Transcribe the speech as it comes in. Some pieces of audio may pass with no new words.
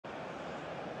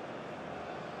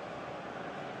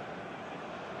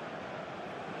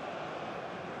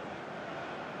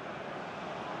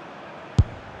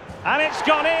And it's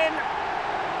gone in.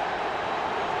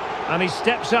 And he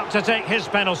steps up to take his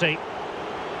penalty.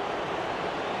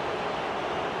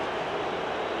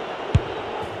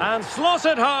 And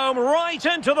slotted home right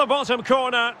into the bottom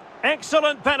corner.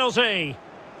 Excellent penalty.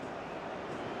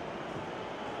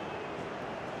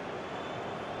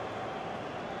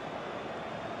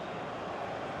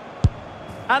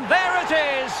 And there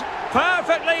it is,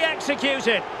 perfectly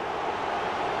executed.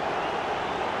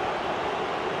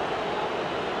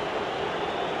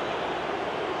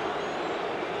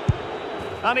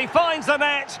 And he finds the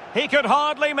net, he could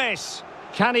hardly miss.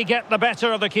 Can he get the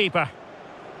better of the keeper?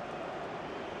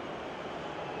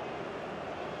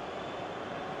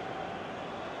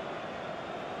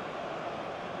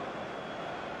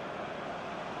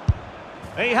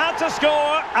 He had to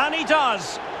score, and he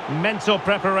does. Mental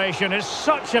preparation is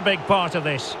such a big part of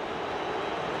this.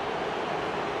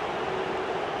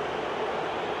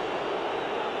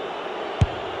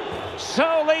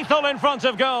 So lethal in front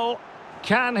of goal.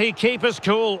 Can he keep his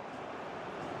cool?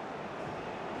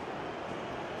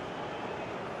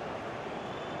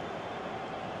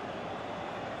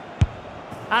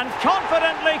 And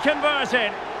confidently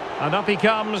converted. And up he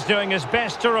comes, doing his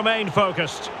best to remain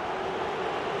focused.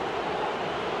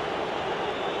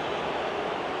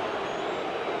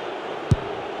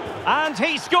 And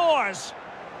he scores!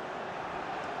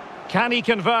 Can he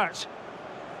convert?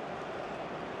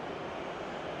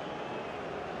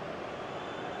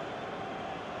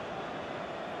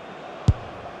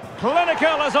 Clinical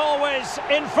as always,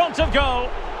 in front of goal.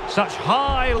 Such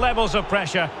high levels of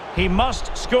pressure. He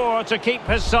must score to keep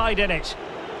his side in it.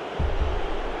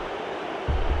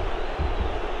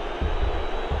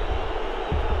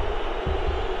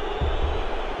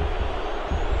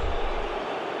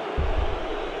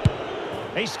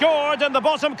 He scored in the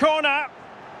bottom corner.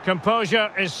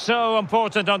 Composure is so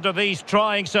important under these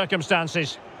trying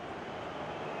circumstances.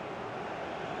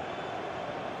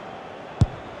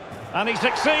 And he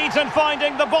succeeds in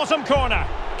finding the bottom corner.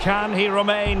 Can he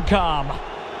remain calm?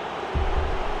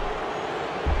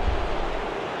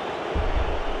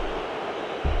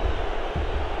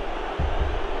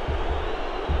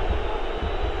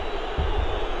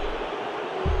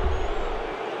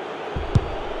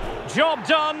 Job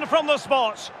done from the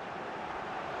spot.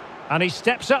 And he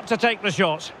steps up to take the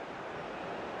shot.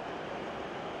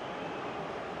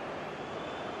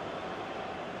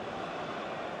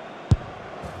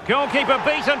 Goalkeeper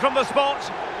beaten from the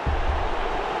spot.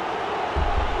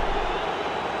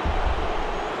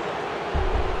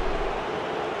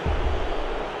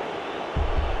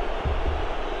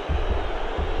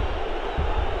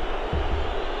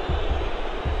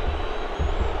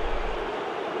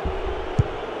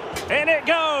 In it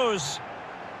goes.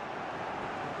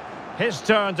 His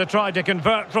turn to try to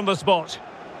convert from the spot.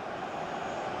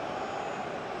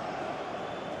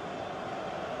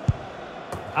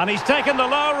 And he's taken the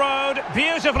low road,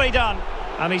 beautifully done.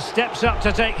 And he steps up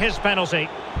to take his penalty.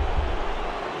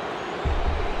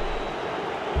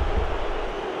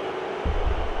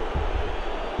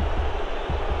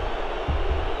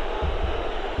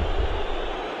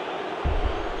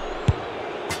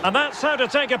 And that's how to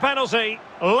take a penalty,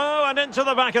 low and into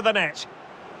the back of the net.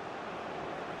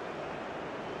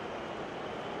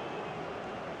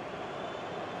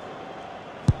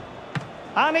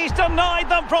 And he's denied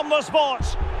them from the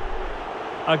spot.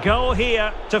 A goal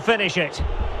here to finish it.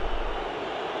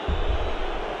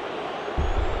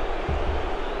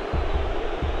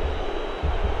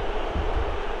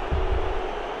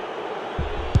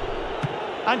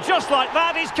 And just like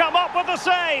that, he's come up with the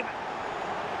save.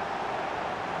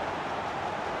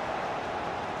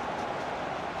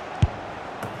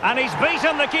 And he's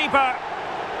beaten the keeper.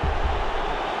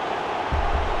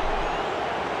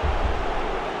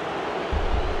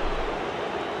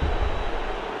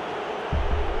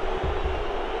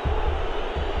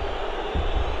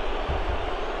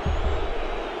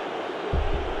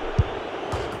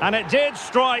 And it did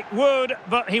strike Wood,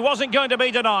 but he wasn't going to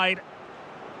be denied.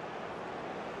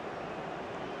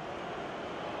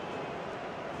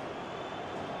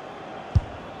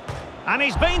 And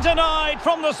he's been denied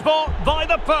from the spot by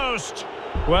the post.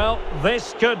 Well,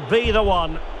 this could be the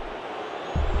one.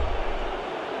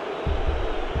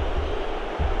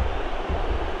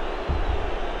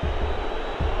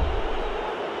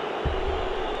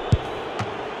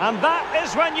 And that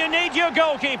is when you need your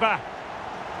goalkeeper.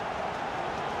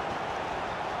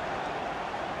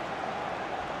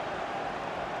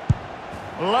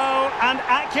 Low and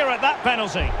accurate, that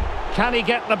penalty. Can he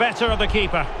get the better of the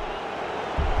keeper?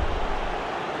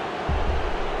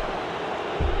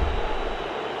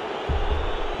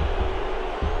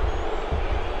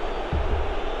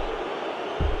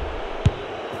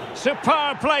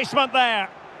 Superb placement there.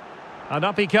 And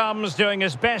up he comes, doing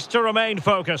his best to remain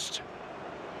focused.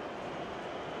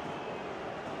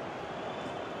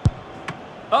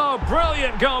 Oh,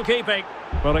 brilliant goalkeeping.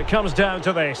 Well, it comes down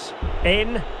to this.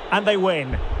 In, and they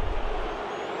win.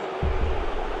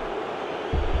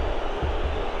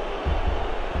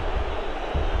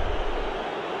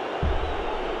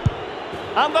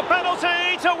 And the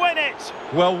penalty to win it.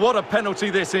 Well, what a penalty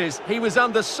this is. He was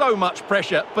under so much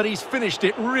pressure, but he's finished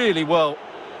it really well.